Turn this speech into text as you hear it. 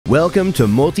Welcome to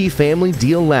Multifamily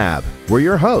Deal Lab, where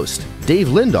your host, Dave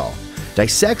Lindahl,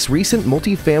 dissects recent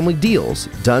multifamily deals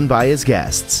done by his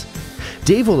guests.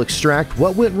 Dave will extract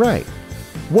what went right,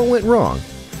 what went wrong,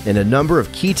 and a number of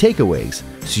key takeaways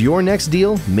so your next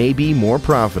deal may be more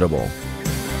profitable.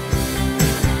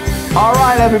 All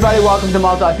right, everybody, welcome to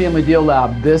Multifamily Deal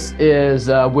Lab. This is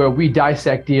where we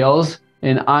dissect deals,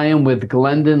 and I am with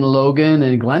Glendon Logan.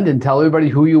 And Glendon, tell everybody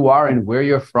who you are and where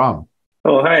you're from.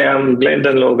 Oh, hi, I'm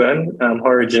Glendon Logan. I'm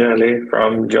originally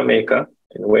from Jamaica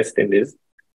in the West Indies,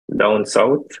 down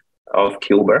south of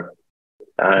Cuba.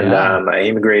 And I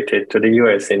immigrated to the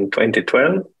US in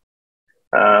 2012.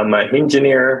 I'm an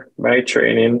engineer by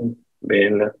training,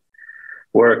 been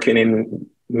working in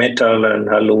metal and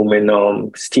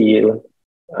aluminum, steel,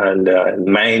 and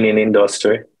mining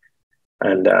industry.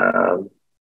 And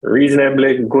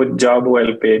reasonably good job,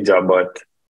 well-paid job, but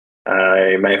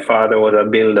my father was a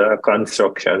builder,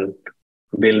 construction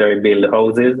builder. He built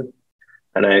houses,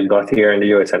 and I got here in the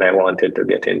US and I wanted to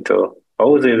get into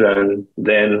houses. And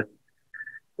then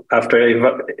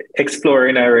after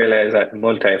exploring, I realized that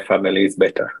multifamily is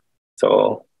better.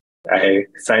 So I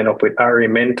signed up with Ari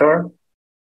Mentor,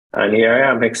 and here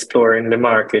I am exploring the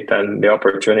market and the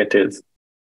opportunities.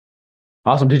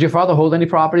 Awesome. Did your father hold any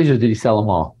properties, or did he sell them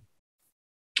all?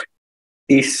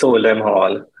 He sold them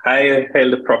all. I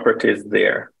held the properties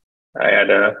there. I had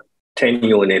a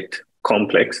 10-unit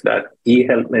complex that he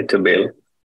helped me to build.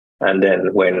 And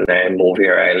then when I moved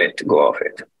here, I let go of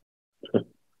it.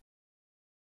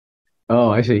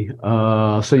 Oh, I see.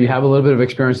 So you have a little bit of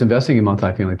experience investing in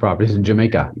multifamily properties in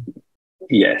Jamaica.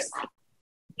 Yes.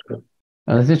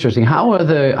 That's interesting. How are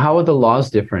the laws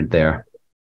different there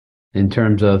in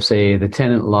terms of, say, the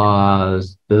tenant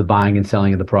laws, the buying and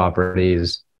selling of the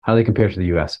properties? How do they compare to the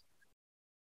U.S.?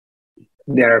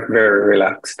 They're very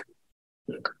relaxed.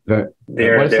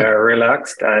 They're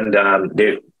relaxed, and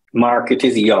the market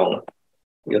is young.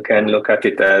 You can look at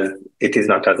it as it is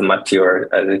not as mature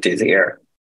as it is here.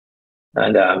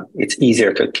 And it's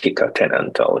easier to kick a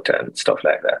tenant out and stuff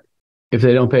like that. If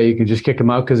they don't pay, you can just kick them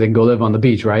out because they can go live on the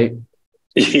beach, right?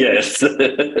 Yes.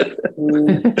 Yeah.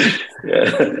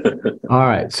 All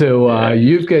right. So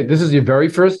this is your very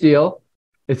first deal.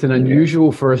 It's an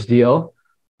unusual first deal.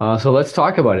 So let's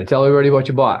talk about it. Tell everybody what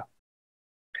you bought.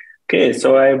 Okay,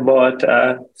 so I bought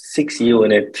a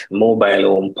 6-unit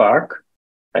mobile home park,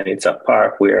 and it's a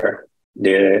park where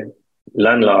the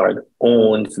landlord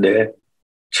owns the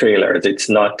trailers. It's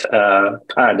not a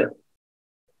pad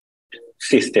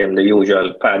system, the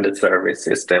usual pad service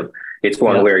system. It's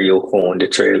one where you own the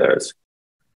trailers.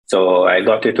 So I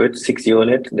got it with 6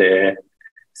 units. The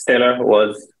seller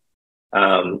was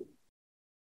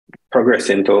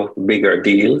progressing to bigger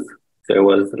deals. So I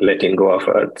was letting go of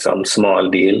some small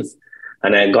deals.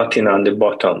 And I got in on the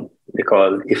bottom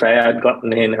because if I had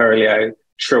gotten in earlier, I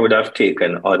sure would have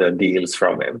taken other deals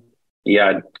from him. He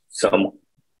had some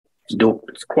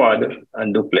quad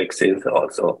and duplexes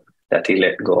also that he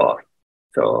let go of.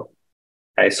 So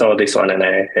I saw this one and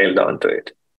I held on to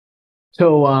it.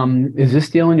 So is this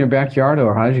deal in your backyard,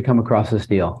 or how did you come across this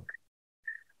deal?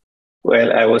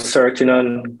 Well, I was searching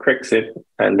on Craigslist,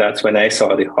 and that's when I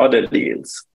saw the other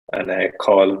deals. And I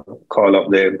called up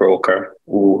the broker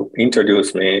who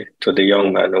introduced me to the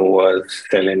young man who was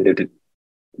selling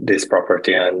this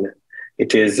property. And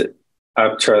it is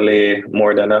actually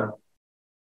more than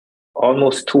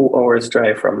almost 2 hours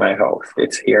drive from my house.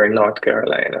 It's here in North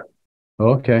Carolina.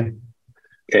 Okay.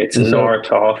 It's north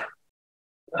of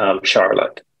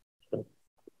Charlotte.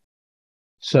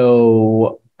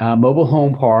 So mobile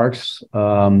home parks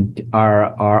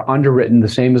are underwritten the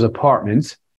same as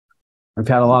apartments. I've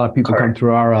had a lot of people come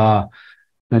through our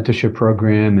mentorship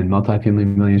program and multifamily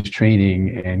millions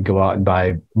training and go out and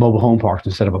buy mobile home parks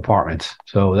instead of apartments.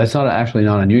 So that's not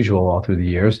unusual all through the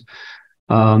years.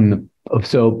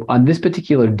 So on this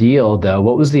particular deal, though,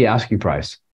 what was the asking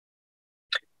price?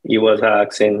 He was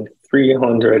asking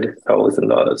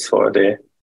 $300,000 for the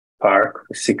park,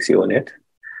 6 unit.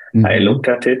 Mm-hmm. I looked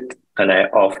at it and I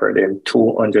offered him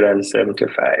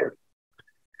 $275,000.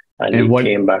 And he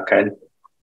came back and...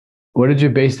 What did you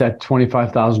base that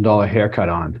 $25,000 haircut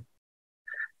on?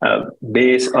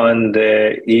 Based on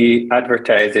he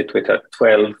advertised it with a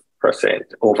 12%,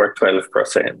 over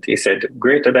 12%. He said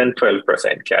greater than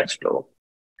 12% cash flow.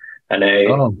 And I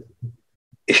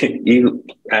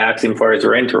asked him for his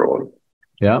rent roll.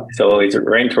 Yeah. So his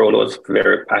rent roll was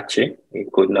very patchy. He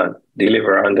could not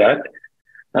deliver on that.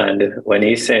 And when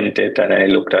he sent it and I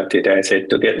looked at it, I said,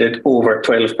 to get it over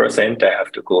 12%, I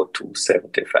have to go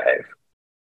 $275,000.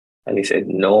 And he said,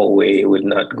 no way, he would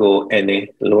not go any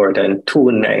lower than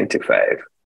 $295,000.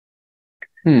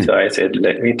 So I said,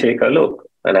 let me take a look.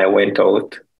 And I went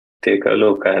out, take a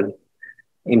look and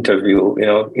interview,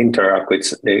 interact with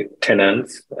the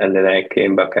tenants. And then I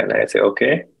came back and I said,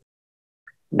 okay,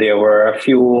 there were a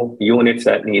few units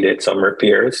that needed some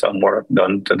repairs, some work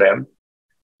done to them.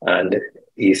 And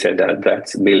he said that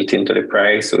that's built into the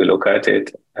price. We look at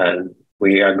it and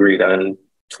we agreed on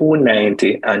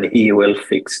 290 and he will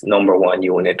fix number one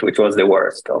unit, which was the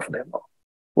worst of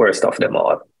them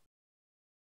all.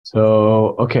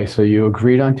 So, okay, so you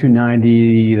agreed on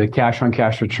 290, the cash on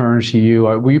cash returns to you.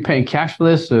 Were you paying cash for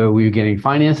this or were you getting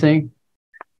financing?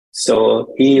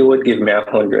 So he would give me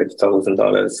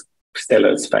 $100,000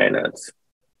 seller's finance,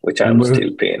 which I'm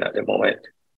still paying at the moment.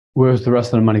 Where's the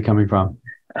rest of the money coming from?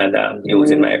 And I'm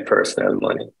using my personal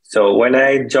money. So when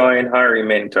I joined Harry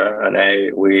Mentor and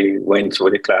we went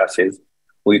through the classes,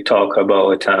 we talk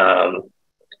about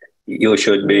you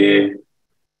should be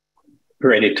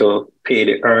ready to pay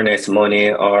the earnest money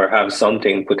or have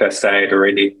something put aside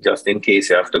ready just in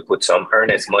case you have to put some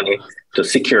earnest money to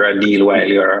secure a deal while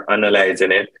you're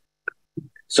analyzing it.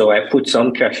 So I put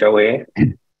some cash away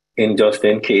just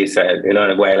in case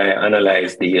while I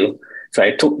analyze deal. So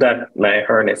I took my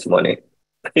earnest money,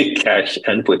 cash,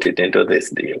 and put it into this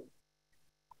deal.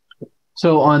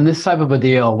 So on this type of a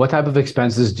deal, what type of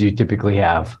expenses do you typically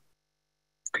have?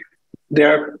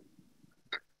 They're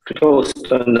close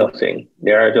to nothing.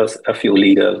 There are just a few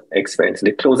legal expenses.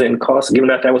 The closing costs, given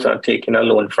that I was not taking a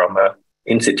loan from an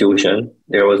institution,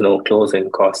 there was no closing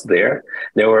cost there.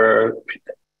 There were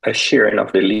a sharing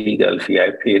of the legal fee.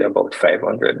 I paid about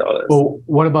 $500. Well,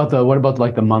 what about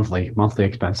like the monthly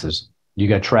expenses? You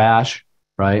got trash,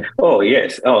 right? Oh,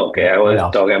 yes. Oh, okay. I was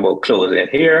talking about closing.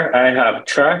 Here I have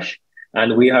trash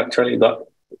and we actually got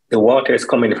the water is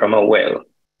coming from a well.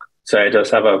 So I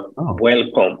just have a well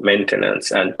pump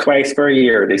maintenance, and twice per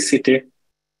year, the city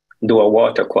do a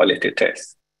water quality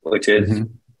test, which is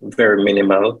very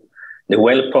minimal. The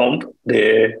well pump,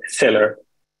 the seller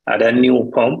had a new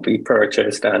pump he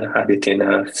purchased and had it in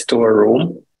a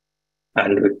storeroom,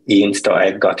 and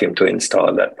I got him to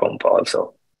install that pump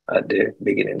also at the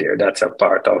beginning there. That's a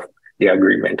part of the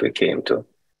agreement we came to.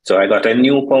 So I got a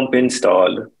new pump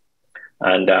installed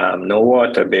and no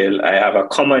water bill. I have a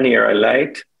common area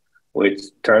light, which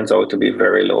turns out to be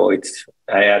very low.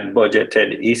 I had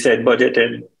budgeted, he said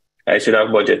budgeted, I should have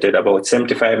budgeted about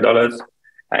 $75.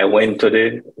 I went to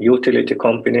the utility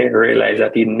company, realized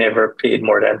that he never paid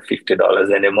more than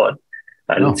 $50 any month.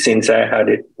 And since I had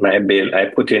it, my bill, I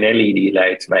put in LED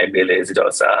lights, my bill is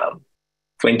just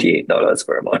 $28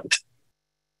 per month.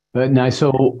 Nice.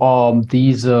 So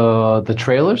these the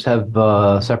trailers have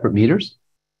separate meters?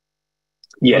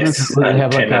 Yes,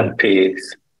 and tenant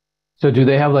pays. So do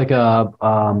they have like a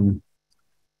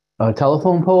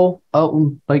telephone pole out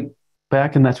like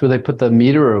back, and that's where they put the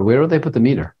meter, or where do they put the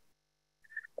meter?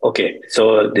 Okay,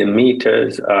 so the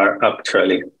meters are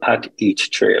actually at each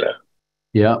trailer.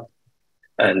 Yeah,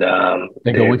 and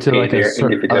they go into like their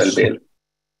individual bill.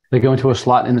 They go into a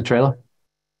slot in the trailer.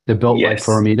 They're built like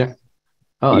for a meter.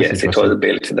 Oh, yes, it was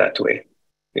built that way.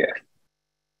 Yeah.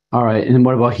 All right, and then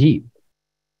what about heat?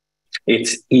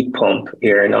 It's heat pump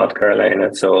here in North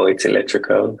Carolina, so it's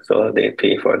electrical, so they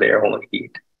pay for their own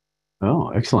heat. Oh,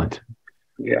 excellent.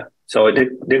 Yeah. So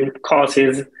the cost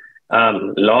is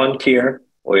lawn care,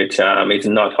 which is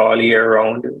not all year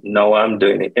round. Now I'm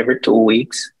doing it every 2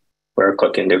 weeks. We're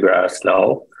cutting the grass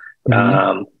now.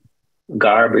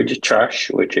 Garbage,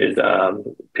 trash, which is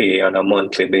pay on a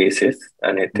monthly basis,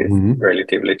 and it is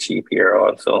relatively cheap here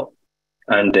also.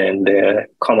 And then the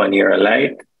common area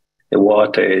light, the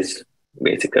water is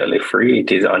basically free.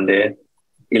 It is on the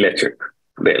electric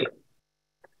bill.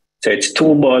 So it's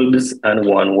 2 bulbs and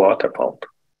 1 water pump.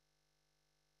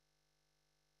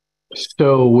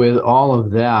 So with all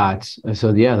of that,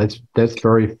 so yeah, that's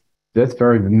very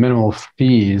minimal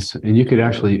fees, and you could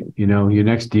actually, your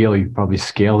next deal, you probably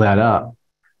scale that up.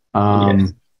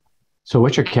 Yes. So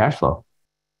what's your cash flow?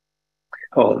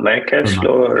 Oh, my cash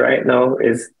flow right now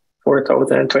is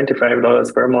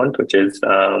 $4,025 per month, which is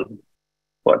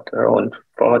around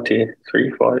 40.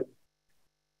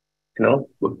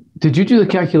 Did you do the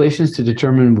calculations to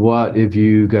determine what if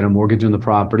you got a mortgage on the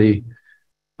property,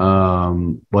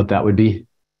 what that would be,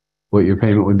 what your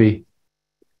payment would be?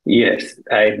 Yes,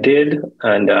 I did,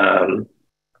 and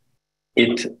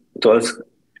it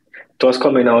was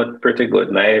coming out pretty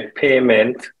good. My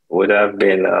payment would have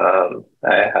been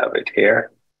I have it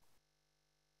here.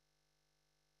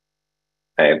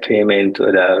 My payment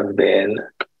would have been,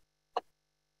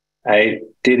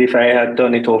 if I had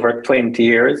done it over 20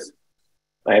 years,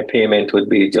 my payment would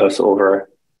be just over,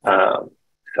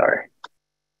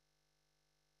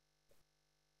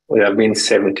 would have been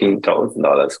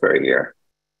 $17,000 per year.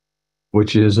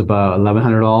 Which is about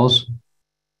 $1,100 a month.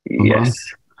 Yes,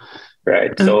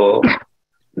 right. So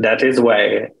that is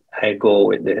why I go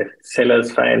with the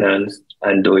seller's finance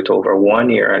and do it over 1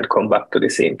 year and come back to the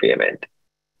same payment.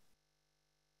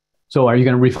 So are you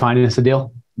going to refinance the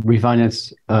deal?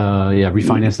 Refinance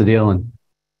the deal and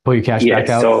pull your cash back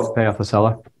out, so, pay off the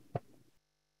seller?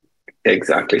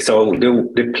 Exactly. So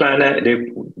the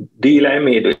deal I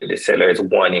made with the seller is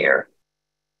 1 year,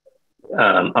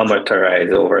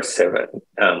 amortized over 7,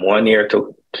 1 year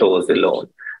to close the loan.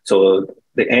 So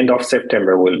the end of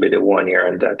September will be the 1 year,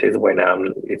 and that is when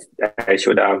I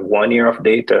should have 1 year of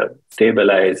data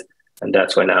stabilized, and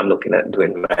that's when I'm looking at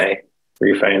doing my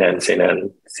refinancing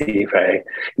and see if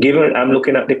I'm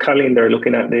looking at the calendar,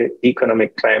 looking at the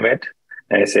economic climate.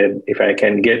 I said, if I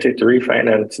can get it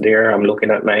refinanced there, I'm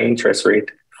looking at my interest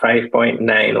rate.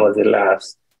 5.9 was the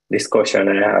last discussion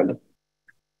I had.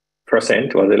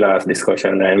 Percent was the last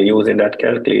discussion. I'm using that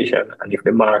calculation. And if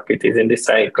the market is in the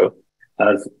cycle,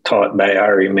 as taught by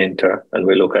our mentor, and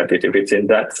we look at it, if it's in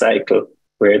that cycle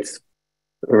where it's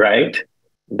right,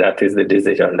 that is the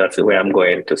decision. That's the way I'm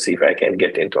going to see if I can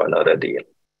get into another deal.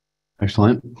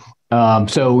 Excellent.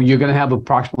 So you're going to have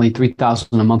approximately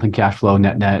 $3,000 a month in cash flow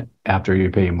net after you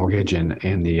pay your mortgage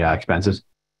and the expenses.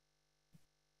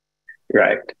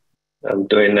 Right. I'm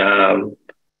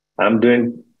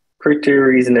doing pretty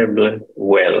reasonably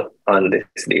well on this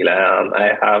deal.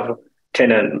 I have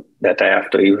tenant that I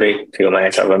have to evict. You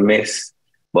might have a miss,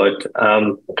 but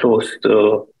I'm close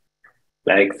to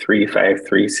like 3.5,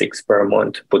 3.6 per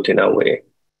month, putting away,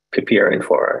 preparing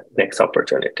for next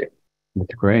opportunity.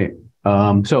 That's great.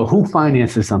 So who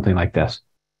finances something like this?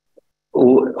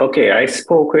 Okay, I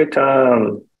spoke with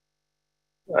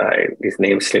his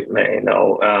name slipped me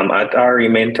now. At our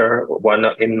mentor,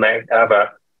 I have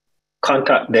a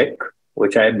contact deck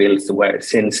which I built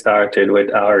since started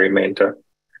with our mentor.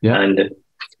 Yeah. And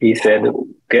he said,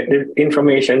 get the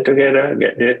information together,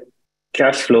 get the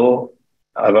cash flow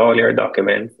of all your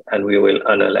documents, and we will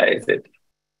analyze it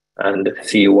and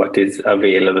see what is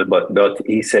available. But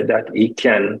he said that he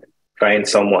can find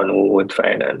someone who would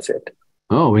finance it.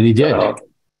 Oh, and he did.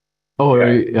 So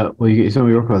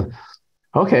we work with.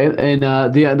 Okay, and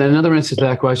another answer to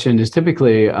that question is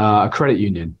typically a credit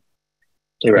union.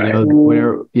 Right.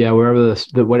 Wherever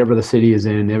the city is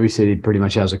in, every city pretty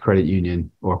much has a credit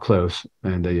union or close,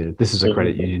 and this is a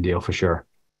credit union deal for sure.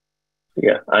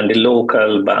 Yeah, and the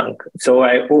local bank. So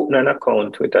I opened an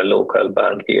account with a local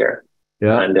bank here.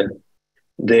 Yeah, and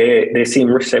they seem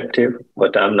receptive,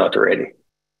 but I'm not ready.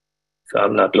 So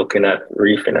I'm not looking at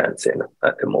refinancing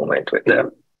at the moment with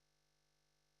them.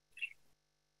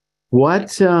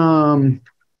 What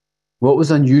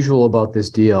was unusual about this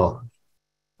deal?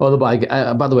 Oh, by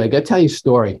the way, I got to tell you a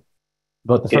story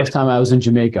about the first time I was in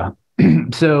Jamaica.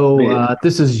 So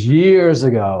this is years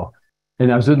ago,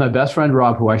 and I was with my best friend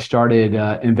Rob, who I started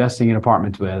investing in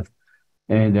apartments with,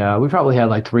 and we probably had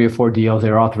like 3 or 4 deals. They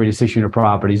were all 3 to 6 unit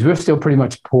properties. We were still pretty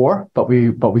much poor, but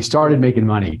we started making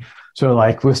money. So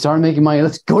we started making money.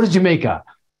 Let's go to Jamaica,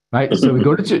 right? So we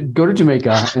go to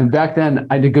Jamaica, and back then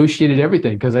I negotiated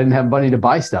everything because I didn't have money to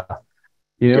buy stuff.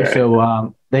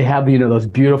 So they have those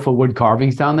beautiful wood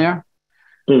carvings down there.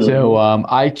 Mm-hmm. So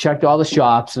I checked all the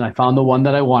shops and I found the one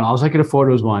that I wanted. All I could afford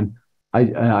was one.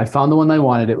 I found the one I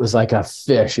wanted. It was like a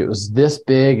fish. It was this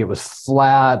big. It was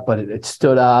flat, but it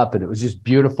stood up, and it was just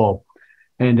beautiful.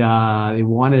 And they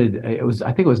wanted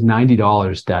I think it was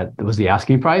 $90 that was the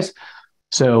asking price.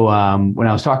 So when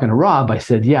I was talking to Rob, I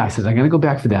said, I'm going to go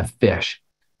back for that fish.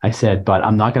 I said, but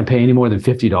I'm not going to pay any more than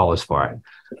 $50 for it.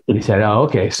 And he said, oh,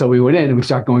 okay. So we went in and we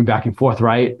started going back and forth,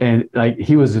 right? And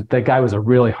that guy was a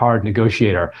really hard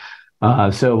negotiator.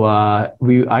 So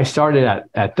I started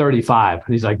at 35.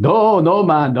 And he's like, no,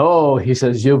 man, no. He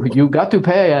says, you got to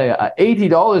pay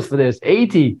 $80 for this,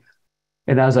 80.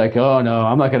 And I was like, oh no,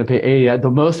 I'm not going to pay 80. The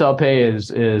most I'll pay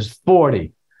is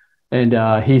 40.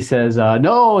 And he says,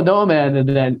 no, man. And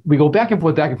then we go back and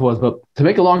forth. But to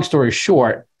make a long story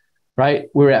short, right,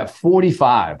 we were at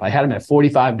 45. I had him at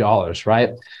 $45,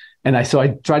 right? And I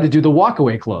tried to do the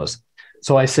walkaway close.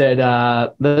 So I said,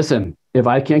 listen, if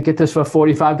I can't get this for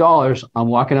 $45, I'm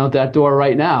walking out that door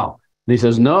right now. And he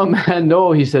says, no, man,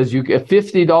 no. He says, you get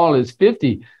 $50,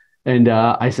 50. And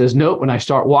I says, nope, when I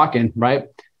start walking, right?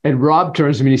 And Rob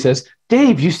turns to me and he says,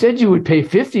 Dave, you said you would pay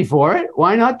 50 for it.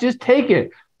 Why not just take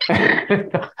it?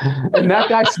 And that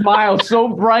guy smiled so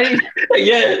bright.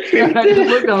 Yeah. And I just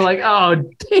looked at him like, oh,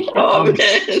 damn. Oh,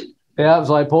 man. Yeah,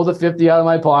 so I pulled the 50 out of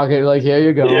my pocket, like, here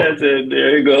you go. Yes,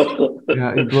 there you go.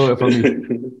 Yeah, he blew it for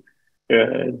me.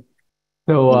 Yeah.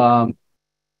 So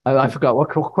I forgot what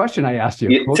question I asked you.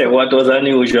 You say what was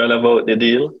unusual about the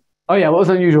deal? Oh yeah, what was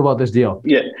unusual about this deal?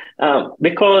 Yeah,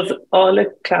 because all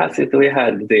the classes we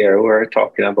had there were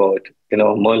talking about,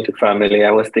 multifamily.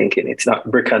 I was thinking it's not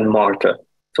brick and mortar,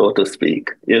 so to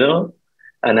speak.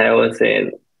 And I was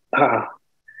saying,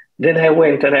 then I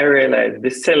went and I realized the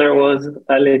seller was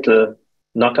a little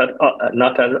not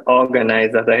as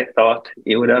organized as I thought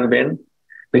he would have been,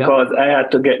 because I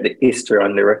had to get the history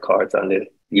on the records on the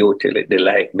utility, the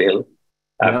light bill.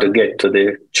 I have to get to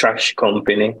the trash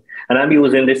company. And I'm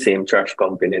using the same trash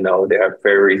company now. They are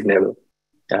very reasonable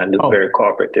and very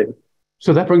cooperative.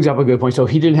 So that brings up a good point. So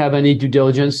he didn't have any due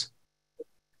diligence?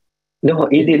 No,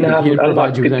 he didn't have a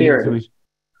lot prepared.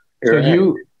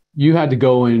 So you had to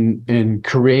go and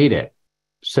create it.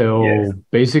 So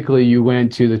basically you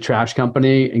went to the trash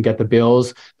company and get the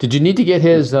bills. Did you need to get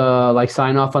his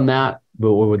sign off on that?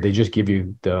 Or would they just give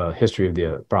you the history of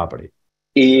the property?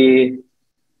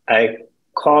 I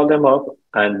called them up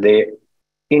and they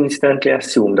instantly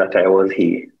assumed that I was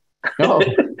he. Oh.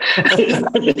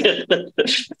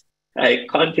 I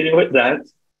continued with that.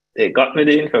 They got me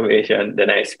the information. Then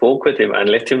I spoke with him and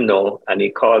let him know. And he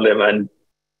called them, and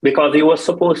because he was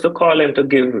supposed to call him to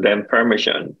give them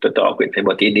permission to talk with him,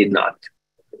 but he did not.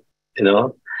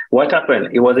 What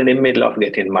happened? He was in the middle of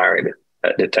getting married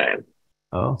at the time.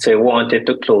 Oh. So he wanted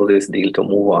to close this deal to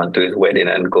move on to his wedding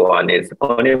and go on his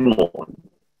honeymoon.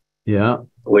 Yeah.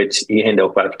 Which he ended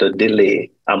up having to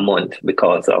delay a month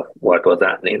because of what was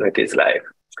happening with his life.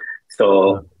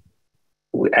 So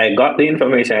I got the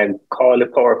information. I called the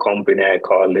power company. I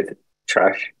called the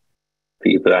trash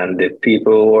people, and the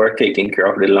people who were taking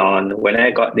care of the lawn. When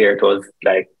I got there, it was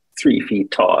like 3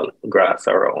 feet tall grass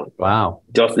around. Wow.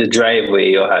 Just the driveway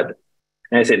you had.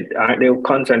 And I said, aren't they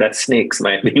concerned that snakes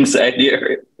might be inside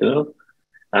here?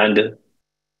 And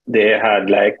they had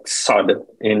like sod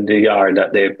in the yard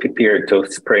that they prepared to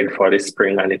spread for the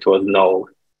spring, and it was now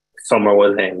summer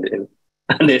was ending,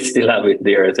 and they still have it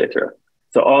there, etc.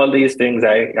 So all these things,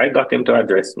 I got him to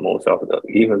address most of them,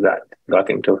 even that, got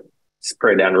him to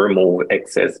spread and remove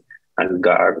excess and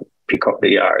pick up the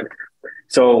yard.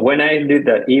 So when I did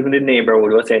that, even the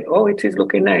neighborhood was saying, oh, it is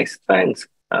looking nice, thanks.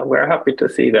 We're happy to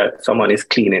see that someone is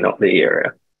cleaning up the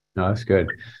area. No, that's good.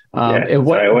 So I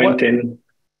went in.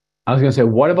 I was going to say,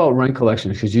 what about rent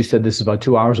collections? Because you said this is about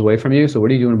 2 hours away from you. So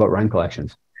what are you doing about rent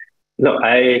collections? No,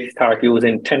 I start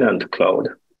using Tenant Cloud.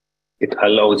 It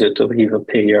allows you to even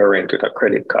pay your rent with a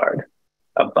credit card,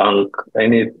 a bank,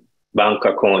 any bank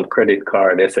account, credit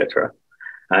card, etc.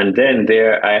 And then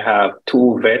there I have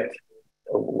 2 vets,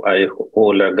 an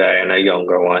older guy and a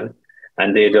younger one,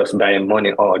 and they just buy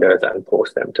money orders and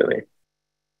post them to me.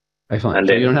 Excellent. And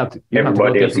so then you don't have to.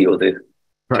 everybody else uses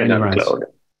Tenant Cloud.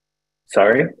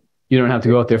 Sorry? You don't have to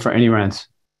go out there for any rents.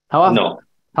 How often? No.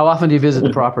 How often do you visit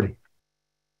the property?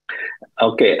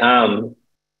 Okay.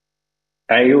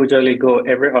 I usually go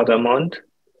every other month.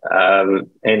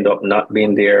 End up not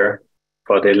being there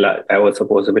for I was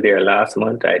supposed to be there last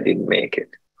month. I didn't make it,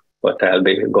 but I'll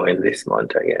be going this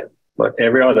month again. But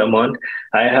every other month,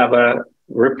 I have a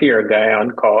repair guy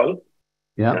on call.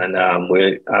 Yeah. And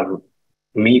we have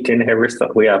meeting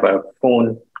we have a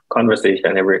phone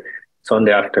conversation every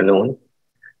Sunday afternoon,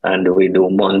 and we do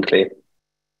monthly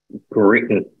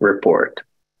written report.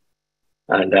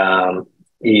 And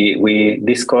we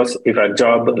discuss if a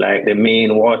job like the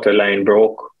main water line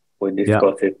broke, we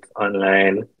discuss it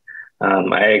online.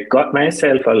 I got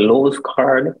myself a Lowe's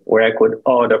card where I could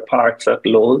order parts at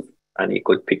Lowe's and he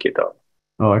could pick it up.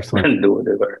 Oh, excellent. And do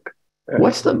the work.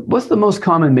 What's the most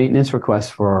common maintenance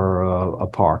request for a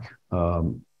park,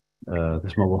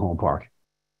 this mobile home park?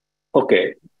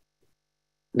 Okay.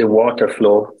 The water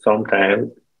flow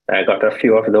sometimes. I got a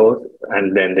few of those.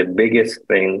 And then the biggest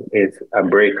thing is a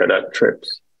breaker that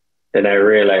trips. Then I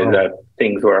realized that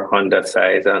things were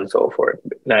undersized and so forth.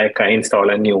 Like I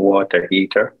installed a new water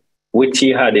heater, which he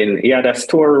had a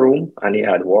storeroom and he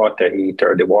had water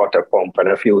heater, the water pump and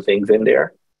a few things in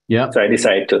there. Yeah. So I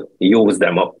decided to use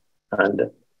them up.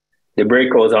 And the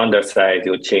breaker was undersized.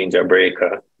 You change a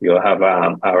breaker. You have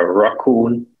a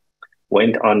raccoon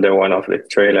went under one of the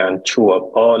trailer and threw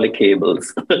up all the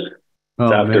cables. So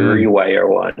I have to rewire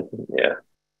one. Yeah.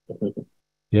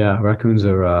 Yeah, raccoons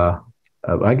are.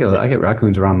 I get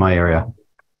raccoons around my area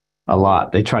a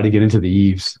lot. They try to get into the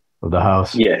eaves of the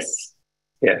house. Yes.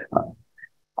 Yeah.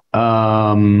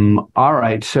 All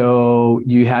right. So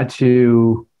you had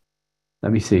to.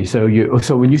 Let me see. So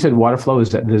when you said water flow,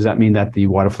 does that mean that the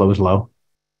water flow is low?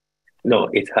 No,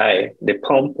 it's high. The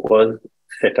pump was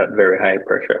set at very high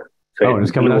pressure. So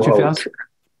it's coming out too fast?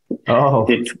 Oh.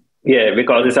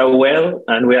 Because it's a well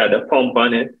and we had a pump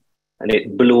on it and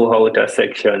it blew out a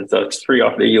section. So 3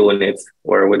 of the units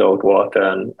were without water,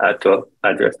 and I had to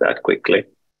address that quickly,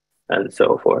 and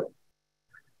so forth.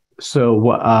 So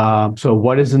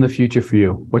what is in the future for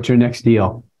you? What's your next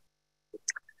deal?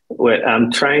 Well,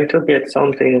 I'm trying to get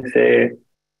something, say,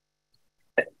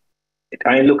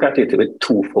 I look at it with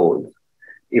twofold.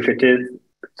 If it is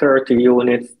 30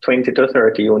 units, 20 to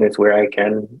 30 units where I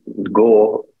can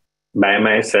go by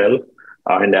myself,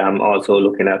 and I'm also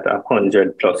looking at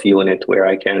 100+ unit where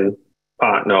I can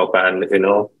partner up and,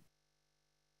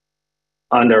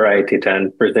 underwrite it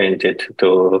and present it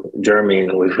to Jermaine,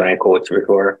 who is my coach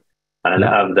before, and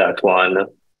have that one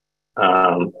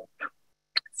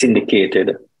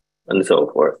syndicated and so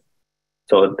forth.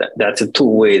 So that's the 2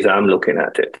 ways I'm looking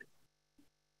at it.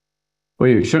 Well,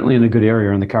 you're certainly in a good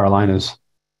area in the Carolinas.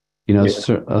 There's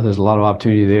a lot of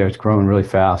opportunity there. It's growing really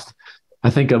fast. I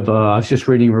think of, I was just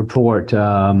reading a report.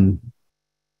 I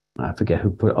forget who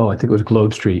put, I think it was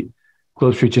Globe Street.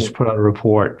 Globe Street just put out a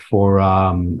report for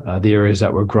the areas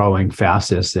that were growing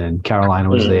fastest, and Carolina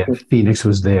was there. Phoenix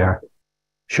was there.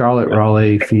 Charlotte,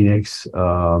 Raleigh, Phoenix. There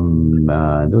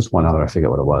was one other, I forget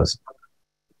what it was.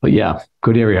 But yeah,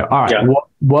 good area. All right. Yeah.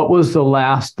 What was the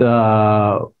last,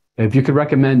 if you could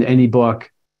recommend any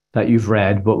book that you've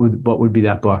read, what would be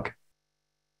that book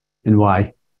and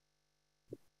why?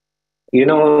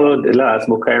 The last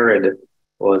book I read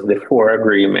was The 4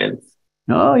 Agreements.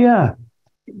 Oh, yeah.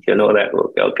 You know that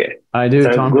book? Okay. I do.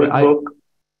 It's a good book.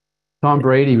 Tom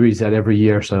Brady reads that every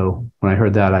year. So when I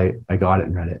heard that, I got it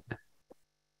and read it.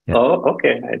 Yeah. Oh,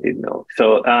 okay. I didn't know.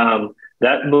 So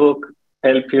that book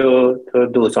helps you to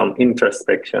do some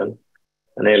introspection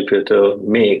and help you to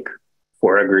make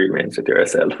 4 agreements with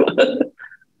yourself.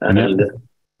 And,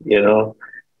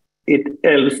 it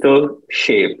helps to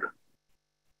shape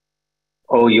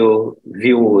how you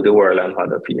view the world and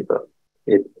other people.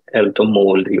 It helped to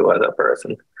mold you as a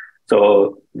person.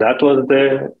 So that was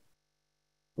the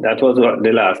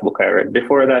last book I read.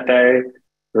 Before that, I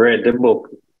read the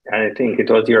book, and I think it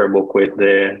was your book with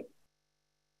the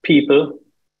people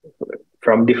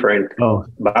from different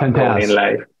backgrounds in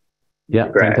life. Yeah,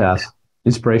 right. 10 Paths.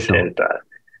 Inspirational. 10 Paths.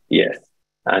 Yes.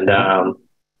 And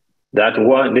that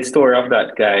one, the story of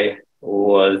that guy who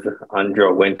was on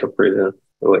drug, went to prison.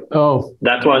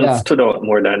 That one stood out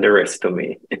more than the rest to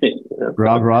me.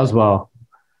 Rob Roswell.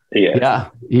 Yeah,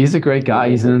 he's a great guy.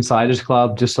 He's an Insiders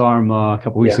Club. Just saw him a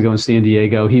couple weeks ago in San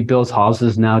Diego. He builds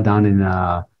houses now down in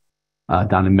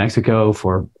Mexico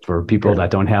for people that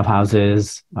don't have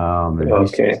houses.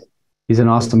 He's an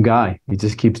awesome guy. He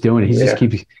just keeps doing it.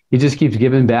 He just keeps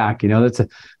giving back.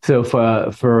 So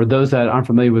for those that aren't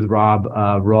familiar with Rob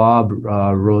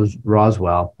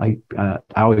Roswell, I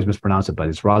always mispronounce it, but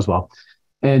it's Roswell.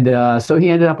 And so he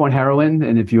ended up on heroin.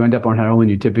 And if you end up on heroin,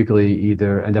 you typically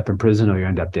either end up in prison or you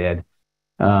end up dead.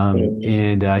 And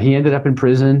he ended up in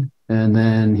prison, and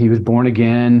then he was born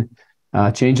again,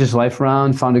 changed his life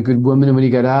around, found a good woman when he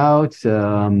got out.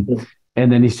 And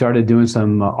then he started doing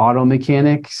some auto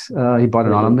mechanics. He bought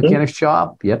an auto mechanics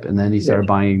shop. Yep. And then he started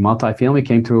buying multifamily,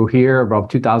 came through here about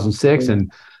 2006 and,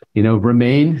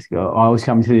 remained, always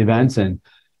coming to the events. And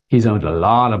he's owned a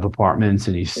lot of apartments,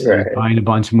 and he's buying a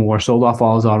bunch more, sold off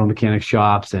all his auto mechanic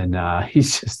shops. And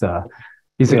he's just,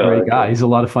 he's a great guy. He's a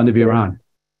lot of fun to be around.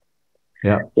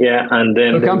 Yeah. Yeah. And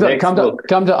then come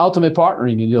to Ultimate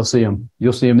Partnering, and you'll see him.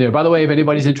 You'll see him there. By the way, if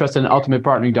anybody's interested in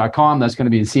ultimatepartnering.com, that's going to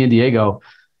be in San Diego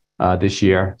this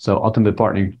year. So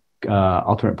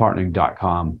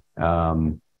ultimatepartnering.com.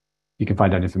 You can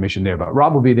find out information there. But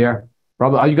Rob will be there.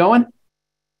 Rob, are you going,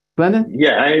 Glendon?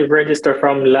 Yeah, I registered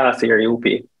from last year, UP.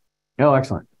 Oh,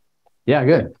 excellent. Yeah,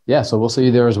 good. Yeah, so we'll see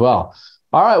you there as well.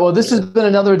 All right. Well, this has been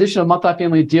another edition of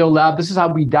Multifamily Deal Lab. This is how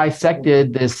we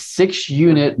dissected this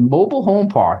 6-unit mobile home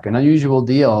park, an unusual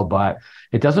deal, but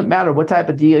it doesn't matter what type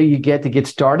of deal you get to get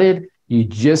started. You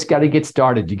just got to get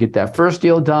started. You get that first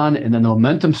deal done, and then the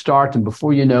momentum starts. And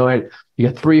before you know it, you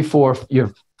get 3, 4,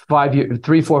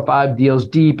 5 deals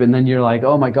deep. And then you're like,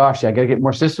 oh my gosh, I got to get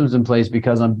more systems in place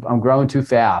because I'm growing too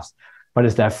fast. But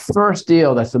it's that first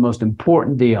deal that's the most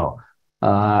important deal.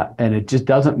 And it just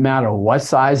doesn't matter what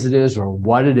size it is or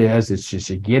what it is. It's just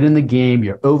you get in the game,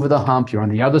 you're over the hump, you're on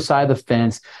the other side of the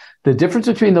fence. The difference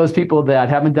between those people that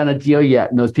haven't done a deal yet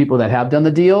and those people that have done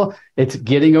the deal, it's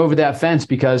getting over that fence,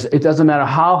 because it doesn't matter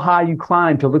how high you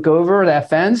climb to look over that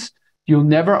fence, you'll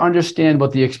never understand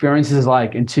what the experience is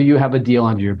like until you have a deal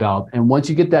under your belt. And once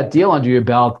you get that deal under your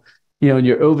belt, and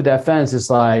you're over that fence, it's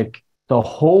like the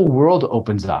whole world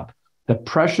opens up. The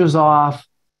pressure's off.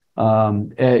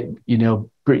 You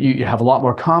have a lot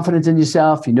more confidence in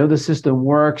yourself. You know the system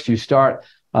works. You start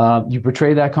You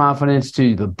portray that confidence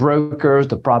to the brokers,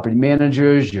 the property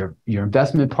managers, your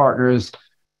investment partners,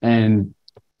 and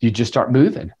you just start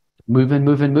moving.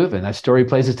 That story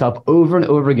plays itself over and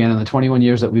over again in the 21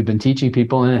 years that we've been teaching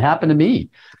people. And it happened to me. It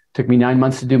took me 9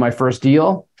 months to do my first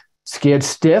deal. Scared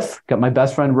stiff. Got my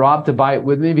best friend Rob to buy it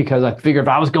with me because I figured if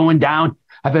I was going down,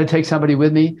 I better take somebody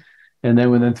with me. And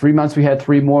then within 3 months, we had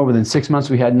 3 more. Within 6 months,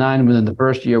 we had 9. Within the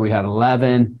first year, we had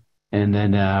 11. And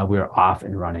then we were off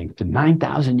and running to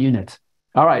 9,000 units.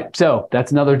 All right. So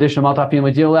that's another edition of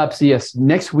Multifamily Deal Lab. See us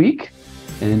next week.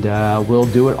 And we'll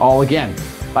do it all again.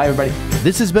 Bye, everybody.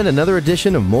 This has been another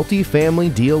edition of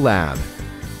Multifamily Deal Lab.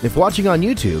 If watching on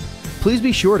YouTube, please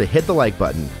be sure to hit the like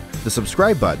button, the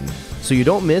subscribe button, so you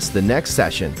don't miss the next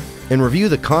session, and review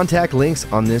the contact links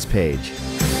on this page.